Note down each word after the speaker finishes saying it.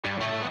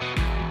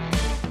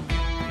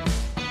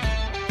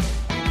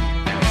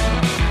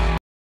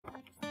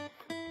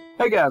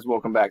Hey guys,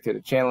 welcome back to the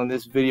channel. In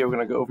this video, we're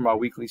going to go over my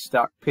weekly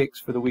stock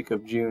picks for the week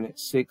of June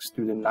 6th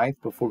through the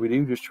 9th. Before we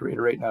do, just to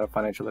reiterate, not a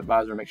financial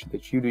advisor. Make sure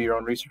that you do your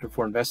own research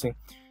before investing.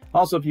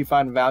 Also, if you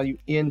find value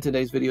in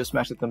today's video,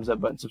 smash the thumbs up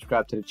button,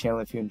 subscribe to the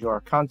channel if you enjoy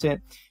our content,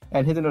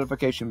 and hit the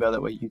notification bell.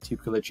 That way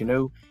YouTube can let you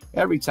know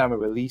every time we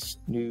release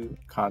new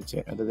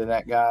content. Other than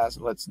that, guys,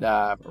 let's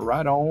dive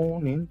right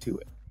on into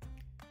it.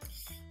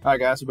 All right,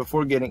 guys, so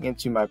before getting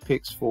into my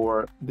picks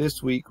for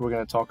this week, we're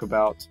going to talk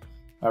about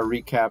a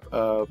recap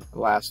of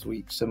last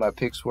week. So my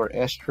picks were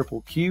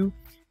SQQQ,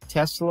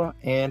 Tesla,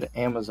 and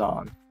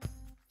Amazon.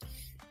 All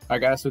right,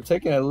 guys, so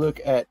taking a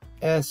look at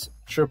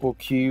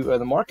SQQQ,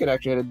 the market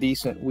actually had a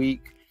decent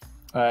week.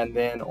 And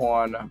then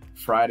on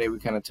Friday, we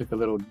kind of took a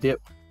little dip.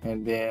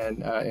 And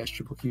then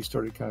SQQQ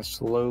started kind of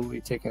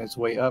slowly taking its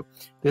way up.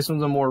 This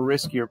one's a more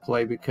riskier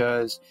play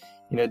because,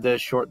 you know, it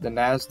does short the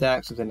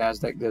NASDAQ. So if the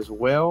NASDAQ does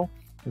well,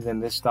 then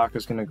this stock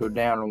is going to go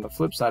down. On the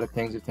flip side of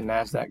things, if the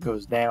NASDAQ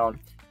goes down,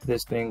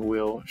 this thing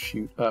will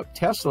shoot up.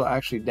 Tesla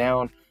actually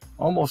down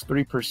almost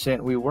 3%.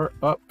 We were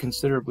up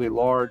considerably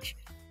large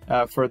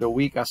for the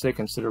week. I say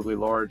considerably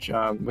large.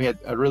 We had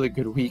a really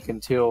good week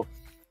until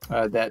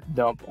that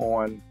dump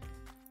on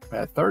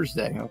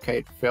Thursday. Okay,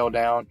 it fell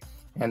down,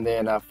 and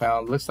then I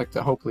found, looks like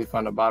to hopefully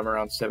find a bottom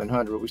around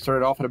 700. We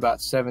started off at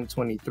about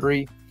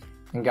 723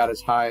 and got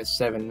as high as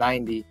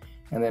 790,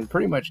 and then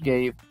pretty much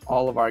gave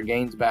all of our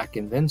gains back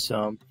and then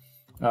some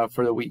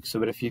for the week. So,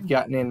 but if you'd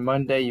gotten in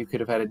Monday, you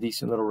could have had a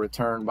decent little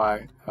return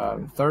by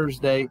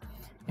Thursday,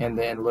 and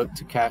then look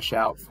to cash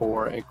out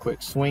for a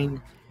quick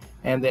swing.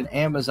 And then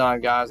Amazon,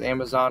 guys,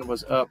 Amazon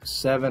was up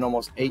 7,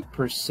 almost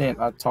 8%.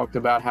 I talked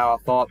about how I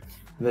thought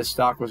this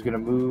stock was going to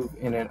move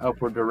in an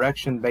upward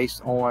direction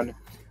based on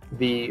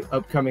the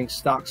upcoming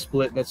stock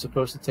split that's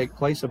supposed to take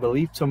place, I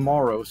believe,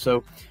 tomorrow.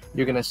 So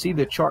you're going to see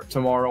the chart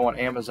tomorrow on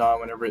Amazon.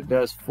 Whenever it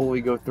does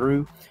fully go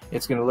through,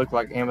 it's going to look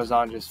like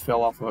Amazon just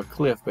fell off of a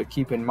cliff. But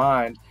keep in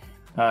mind,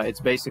 it's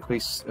basically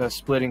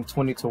splitting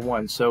 20 to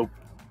 1. So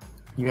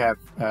you have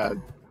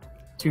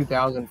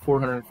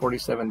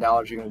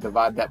 $2,447. You're going to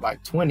divide that by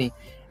 20,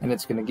 and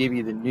it's going to give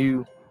you the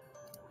new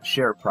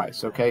share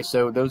price. Okay,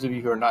 so those of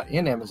you who are not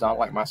in Amazon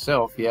like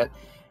myself yet,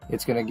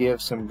 it's going to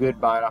give some good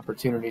buying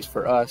opportunities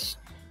for us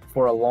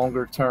for a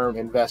longer term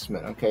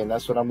investment. Okay, and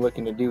that's what I'm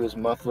looking to do is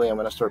monthly. I'm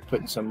going to start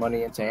putting some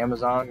money into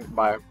Amazon,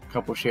 buy a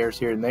couple shares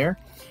here and there,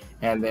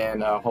 and then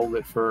hold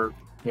it for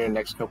the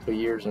next couple of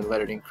years and let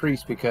it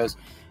increase, because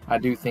I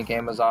do think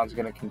Amazon's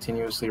going to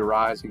continuously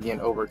rise again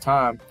over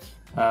time.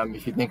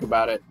 If you think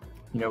about it,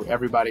 you know,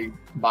 everybody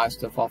buys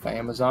stuff off of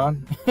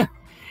Amazon.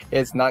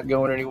 It's not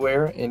going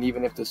anywhere, and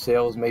even if the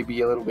sales may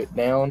be a little bit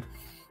down,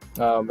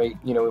 we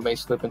may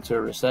slip into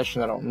a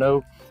recession. I don't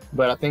know,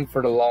 but I think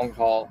for the long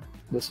haul,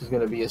 this is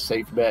going to be a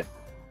safe bet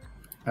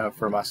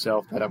for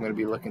myself that I'm going to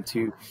be looking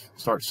to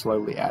start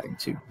slowly adding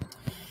to.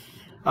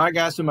 All right,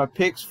 guys, so my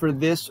picks for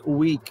this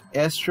week,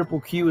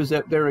 SQQQ is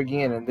up there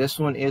again, and this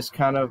one is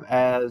kind of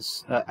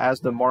as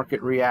the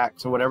market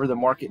reacts, or whatever the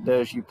market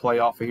does, you play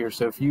off of here.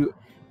 So if you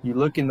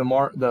look in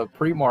the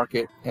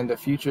pre-market and the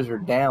futures are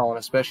down,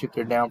 especially if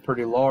they're down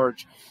pretty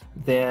large,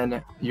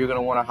 then you're going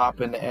to want to hop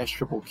into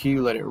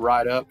SQQQ, let it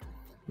ride up,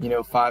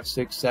 5,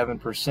 6,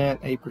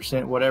 7%,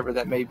 8%, whatever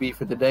that may be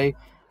for the day.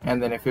 And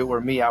then if it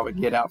were me, I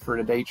would get out for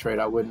the day trade.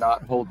 I would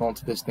not hold on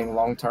to this thing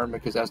long term,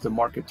 because as the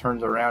market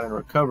turns around and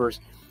recovers,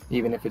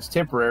 even if it's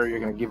temporary, you're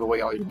going to give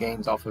away all your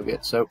gains off of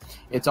it. So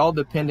it's all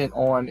dependent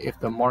on if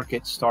the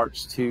market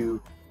starts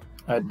to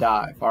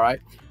dive. All right.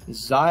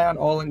 Zion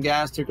Oil and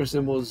Gas, ticker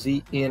symbol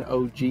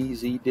ZNOG,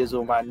 Z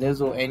Dizzle My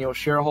Nizzle. Annual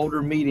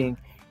shareholder meeting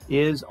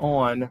is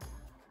on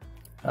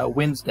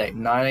Wednesday,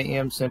 9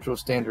 a.m. Central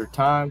Standard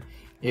Time.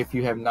 If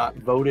you have not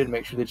voted,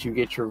 make sure that you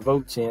get your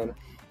votes in.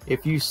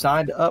 If you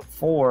signed up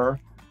for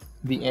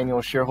the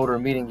annual shareholder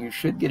meeting, you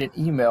should get an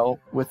email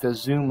with a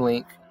Zoom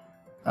link,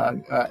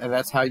 and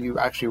that's how you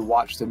actually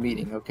watch the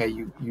meeting. Okay,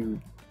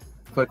 you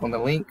click on the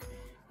link,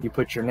 you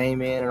put your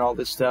name in and all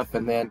this stuff,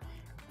 and then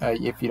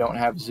if you don't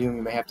have Zoom,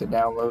 you may have to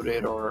download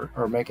it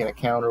or make an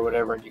account or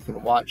whatever, and you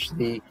can watch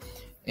the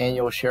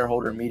annual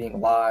shareholder meeting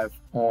live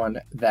on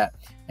that.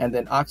 And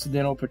then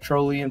Occidental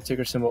Petroleum,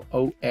 ticker symbol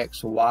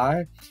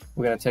OXY.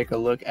 We're going to take a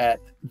look at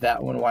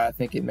that one, why I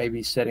think it may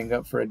be setting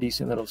up for a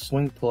decent little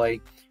swing play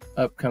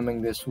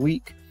upcoming this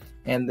week.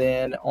 And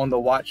then on the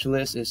watch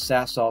list is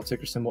Sasol,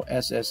 ticker symbol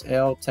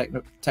SSL.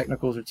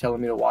 Technicals are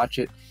telling me to watch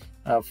it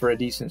for a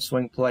decent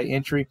swing play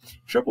entry.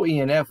 Triple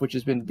ENF, which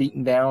has been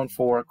beaten down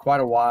for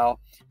quite a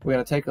while. We're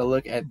going to take a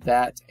look at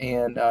that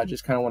and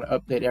just kind of want to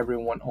update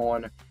everyone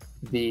on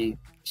the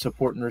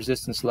support and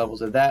resistance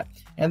levels of that.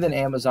 And then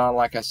Amazon,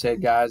 like I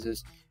said, guys,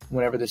 is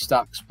whenever the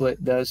stock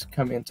split does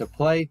come into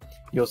play,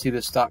 you'll see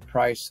the stock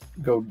price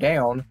go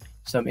down.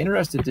 So I'm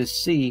interested to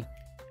see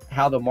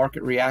how the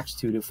market reacts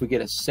to it. If we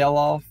get a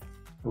sell-off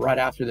right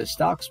after the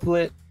stock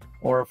split,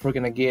 or if we're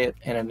going to get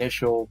an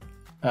initial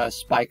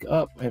spike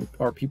up, and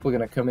are people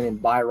going to come in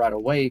and buy right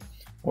away,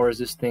 or is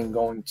this thing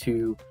going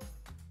to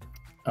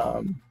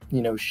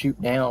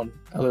shoot down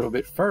a little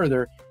bit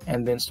further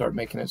and then start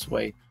making its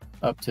way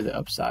up to the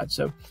upside.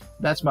 So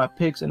that's my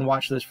picks and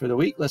watch list for the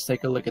week. Let's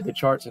take a look at the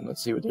charts and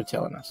let's see what they're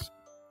telling us.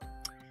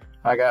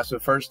 All right, guys, so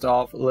first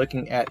off,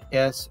 looking at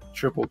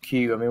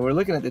SQQQ. I mean, we're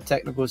looking at the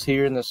technicals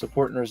here and the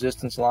support and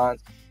resistance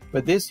lines,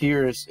 but this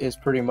here is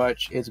pretty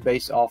much, it's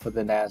based off of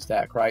the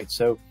NASDAQ, right?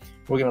 So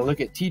we're going to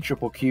look at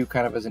TQQQ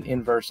kind of as an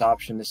inverse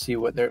option to see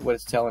what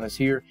it's telling us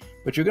here,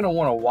 but you're going to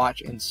want to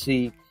watch and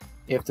see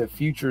if the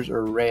futures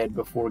are red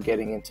before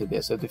getting into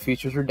this. If the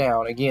futures are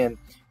down, again,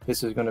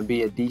 this is going to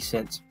be a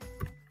decent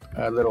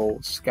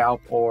little scalp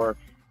or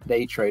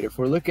day trade. If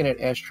we're looking at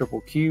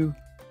TQQQ,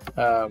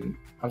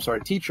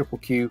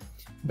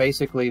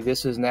 basically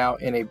this is now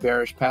in a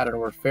bearish pattern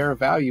where fair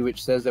value,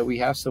 which says that we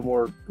have some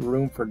more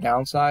room for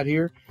downside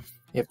here.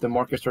 If the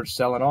market starts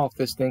selling off,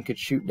 this thing could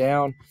shoot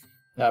down,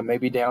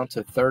 maybe down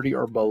to 30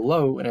 or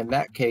below, and in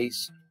that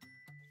case,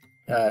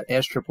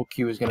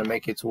 SQQQ is going to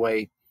make its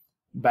way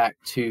back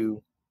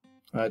to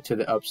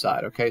the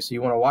upside. Okay, so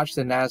you want to watch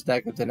the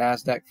NASDAQ. If the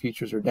NASDAQ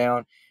futures are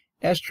down,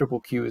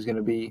 SQQQ is going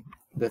to be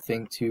the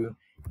thing to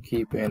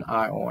keep an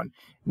eye on.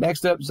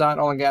 Next up, Zion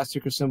Oil and Gas,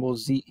 ticker symbol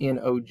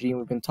ZNOG.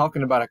 We've been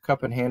talking about a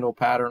cup and handle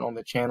pattern on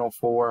the channel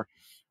for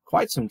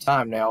quite some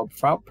time now,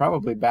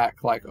 probably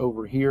back like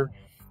over here,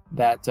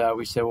 that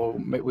we said, well,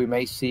 we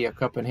may see a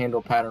cup and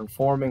handle pattern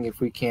forming if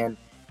we can,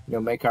 you know,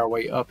 make our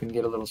way up and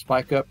get a little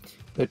spike up.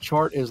 The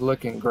chart is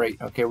looking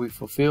great. Okay, we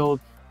fulfilled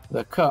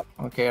the cup,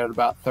 okay, at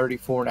about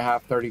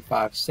 34.5,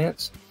 35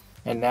 cents.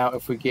 And now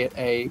if we get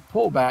a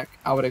pullback,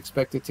 I would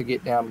expect it to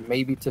get down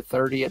maybe to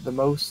 30 at the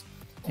most.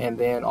 And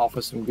then off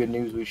of some good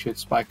news, we should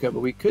spike up.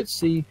 But we could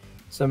see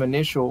some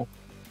initial,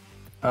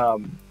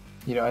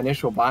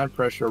 initial buying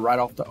pressure right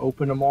off the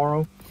open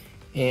tomorrow.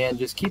 And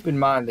just keep in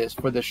mind this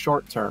for the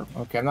short term.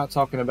 Okay, I'm not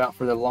talking about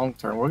for the long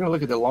term. We're going to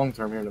look at the long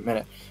term here in a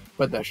minute.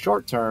 But the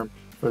short term,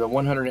 for the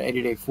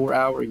 180-day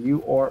 4-hour,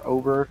 you are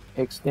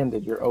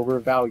overextended, you're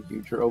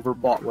overvalued, you're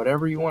overbought,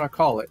 whatever you want to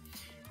call it.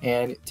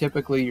 And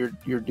typically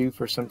you're due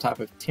for some type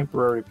of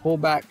temporary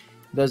pullback.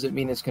 Doesn't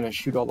mean it's going to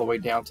shoot all the way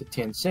down to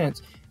 10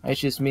 cents. It's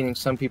just meaning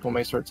some people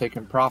may start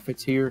taking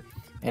profits here,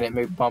 and it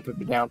may bump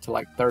it down to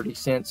like 30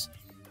 cents.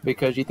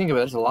 Because you think about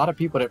it, there's a lot of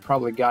people that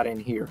probably got in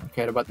here,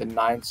 okay, at about the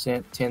 9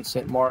 cent, 10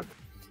 cent mark,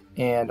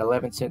 and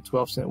 11 cent,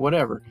 12 cent,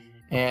 whatever.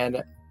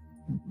 And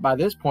by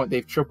this point,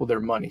 they've tripled their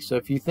money. So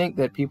if you think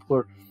that people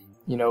are,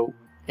 you know,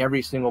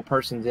 every single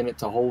person's in it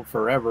to hold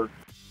forever,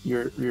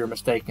 you're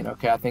mistaken.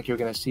 Okay, I think you're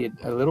going to see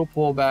a little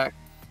pullback,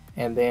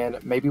 and then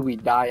maybe we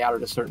die out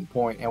at a certain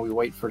point and we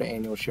wait for the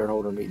annual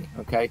shareholder meeting.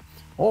 Okay,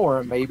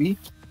 or maybe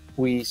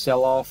we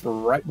sell off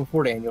right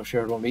before the annual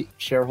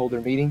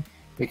shareholder meeting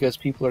because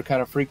people are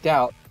kind of freaked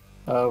out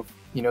of,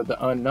 you know,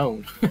 the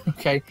unknown.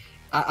 Okay,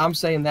 I'm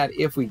saying that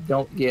if we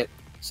don't get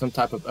some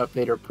type of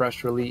update or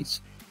press release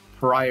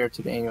prior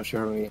to the annual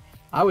shareholder meeting,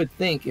 I would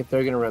think if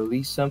they're going to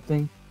release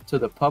something to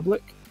the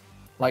public,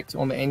 like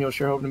on the annual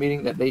shareholder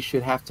meeting, that they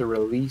should have to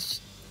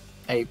release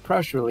a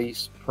press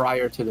release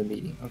prior to the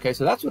meeting. Okay,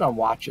 so that's what I'm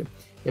watching.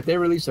 If they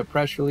release a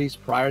press release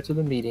prior to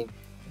the meeting,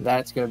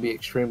 that's going to be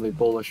extremely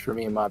bullish for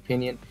me, in my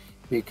opinion,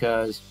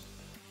 because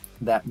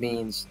that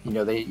means, you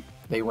know, they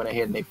went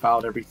ahead and they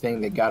filed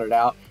everything, they got it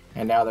out,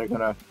 and now they're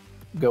going to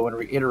go and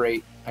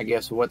reiterate, I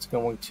guess, what's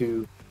going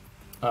to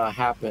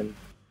happen,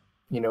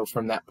 you know,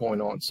 from that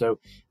point on. So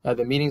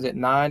the meeting's at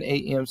 9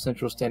 a.m.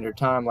 Central Standard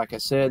Time, like I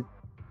said.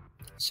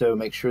 So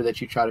make sure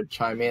that you try to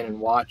chime in and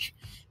watch.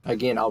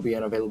 Again, I'll be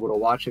unavailable to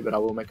watch it, but I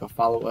will make a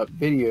follow-up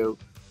video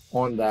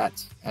on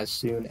that as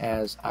soon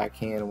as I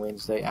can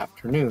Wednesday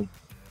afternoon.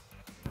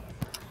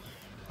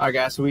 All right,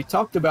 guys, so we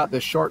talked about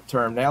the short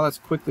term. Now let's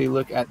quickly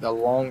look at the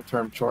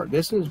long-term chart.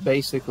 This is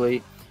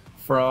basically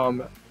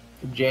from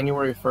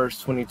January 1st,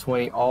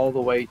 2020 all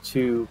the way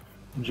to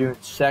June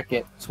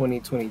 2nd,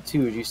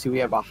 2022. As you see, we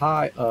have a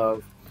high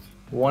of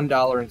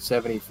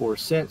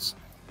 $1.74.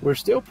 We're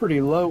still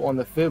pretty low on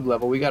the fib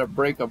level. We got to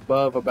break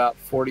above about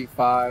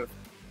 45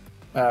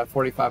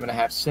 and a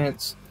half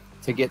cents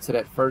to get to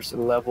that first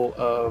level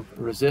of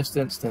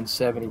resistance, then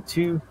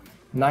 72,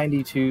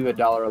 92,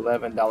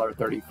 $1.11,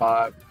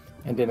 $1.35,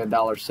 and then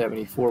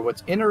 $1.74.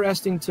 What's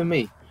interesting to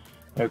me,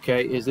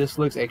 okay, is this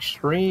looks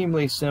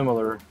extremely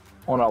similar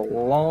on a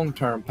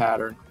long-term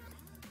pattern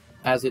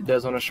as it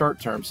does on a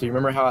short-term. So you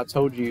remember how I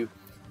told you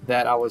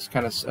that I was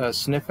kind of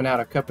sniffing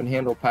out a cup and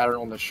handle pattern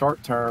on the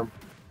short-term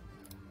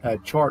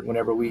chart.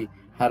 Whenever we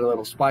had a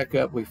little spike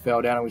up, we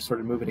fell down and we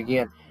started moving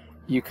again.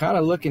 You kind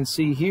of look and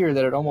see here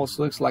that it almost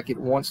looks like it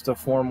wants to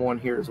form one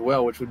here as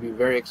well, which would be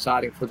very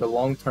exciting for the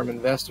long-term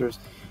investors.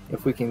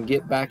 If we can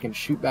get back and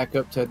shoot back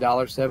up to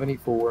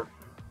 $1.74,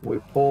 we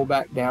pull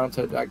back down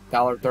to like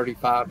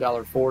 $1.35,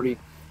 $1.40,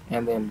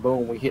 and then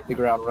boom, we hit the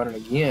ground running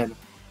again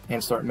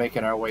and start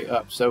making our way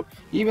up. So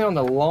even on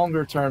the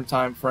longer term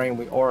time frame,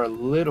 we are a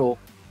little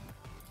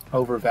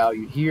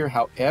overvalued here.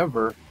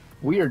 However,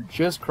 we are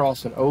just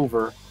crossing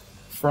over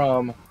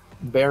from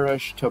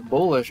bearish to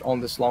bullish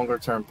on this longer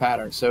term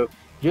pattern. So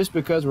just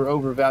because we're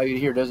overvalued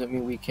here doesn't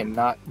mean we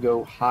cannot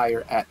go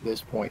higher at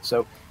this point.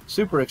 So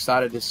super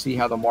excited to see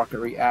how the market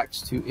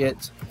reacts to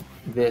it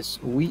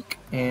this week.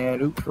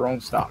 And oops, wrong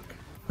stock.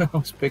 I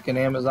was picking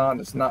Amazon.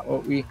 It's not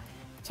what we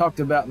talked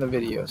about in the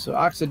video. So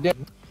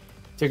Occidental,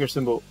 ticker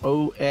symbol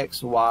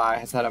OXY,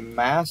 has had a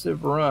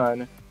massive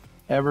run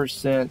ever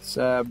since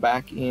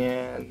back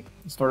in,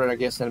 started I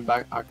guess in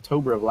about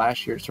October of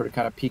last year. It started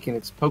kind of poking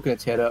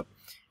its head up,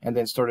 and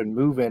then started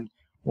moving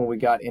when we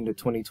got into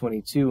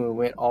 2022 and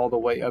went all the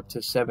way up to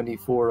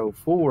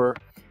 74.04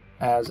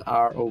 as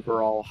our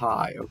overall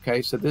high.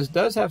 Okay, so this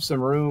does have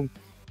some room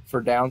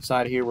for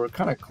downside here. We're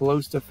kind of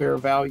close to fair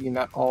value,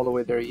 not all the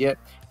way there yet.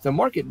 If the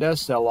market does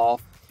sell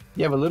off,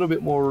 you have a little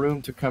bit more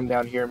room to come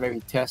down here and maybe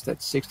test that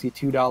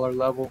 $62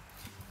 level.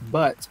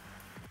 But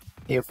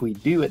if we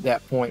do at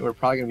that point, we're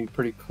probably going to be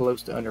pretty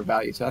close to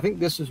undervalued. So I think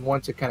this is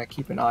one to kind of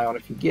keep an eye on.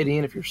 If you get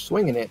in, if you're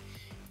swinging it,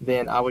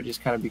 then I would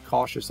just kind of be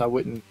cautious. I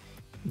wouldn't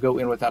go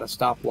in without a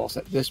stop loss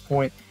at this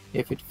point.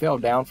 If it fell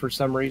down for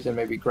some reason,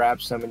 maybe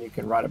grab some and you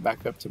can ride it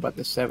back up to about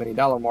the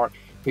 $70 mark,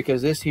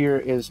 because this here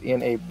is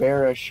in a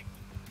bearish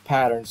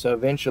pattern. So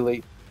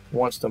eventually,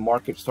 once the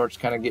market starts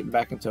kind of getting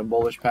back into a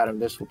bullish pattern,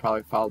 this will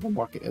probably follow the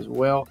market as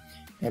well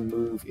and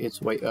move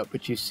its way up.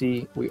 But you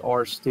see, we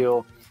are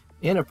still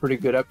in a pretty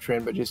good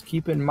uptrend, but just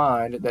keep in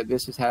mind that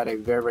this has had a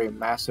very, very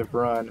massive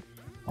run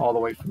all the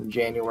way from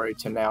January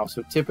to now.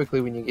 So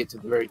typically when you get to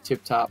the very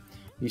tip top,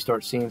 you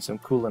start seeing some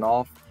cooling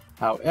off.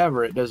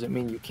 However, it doesn't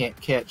mean you can't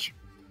catch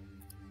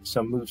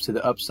some moves to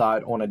the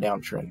upside on a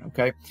downtrend.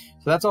 Okay,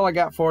 so that's all I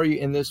got for you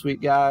in this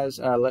week, guys.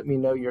 Let me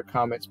know your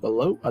comments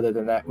below. Other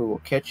than that, we will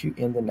catch you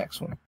in the next one.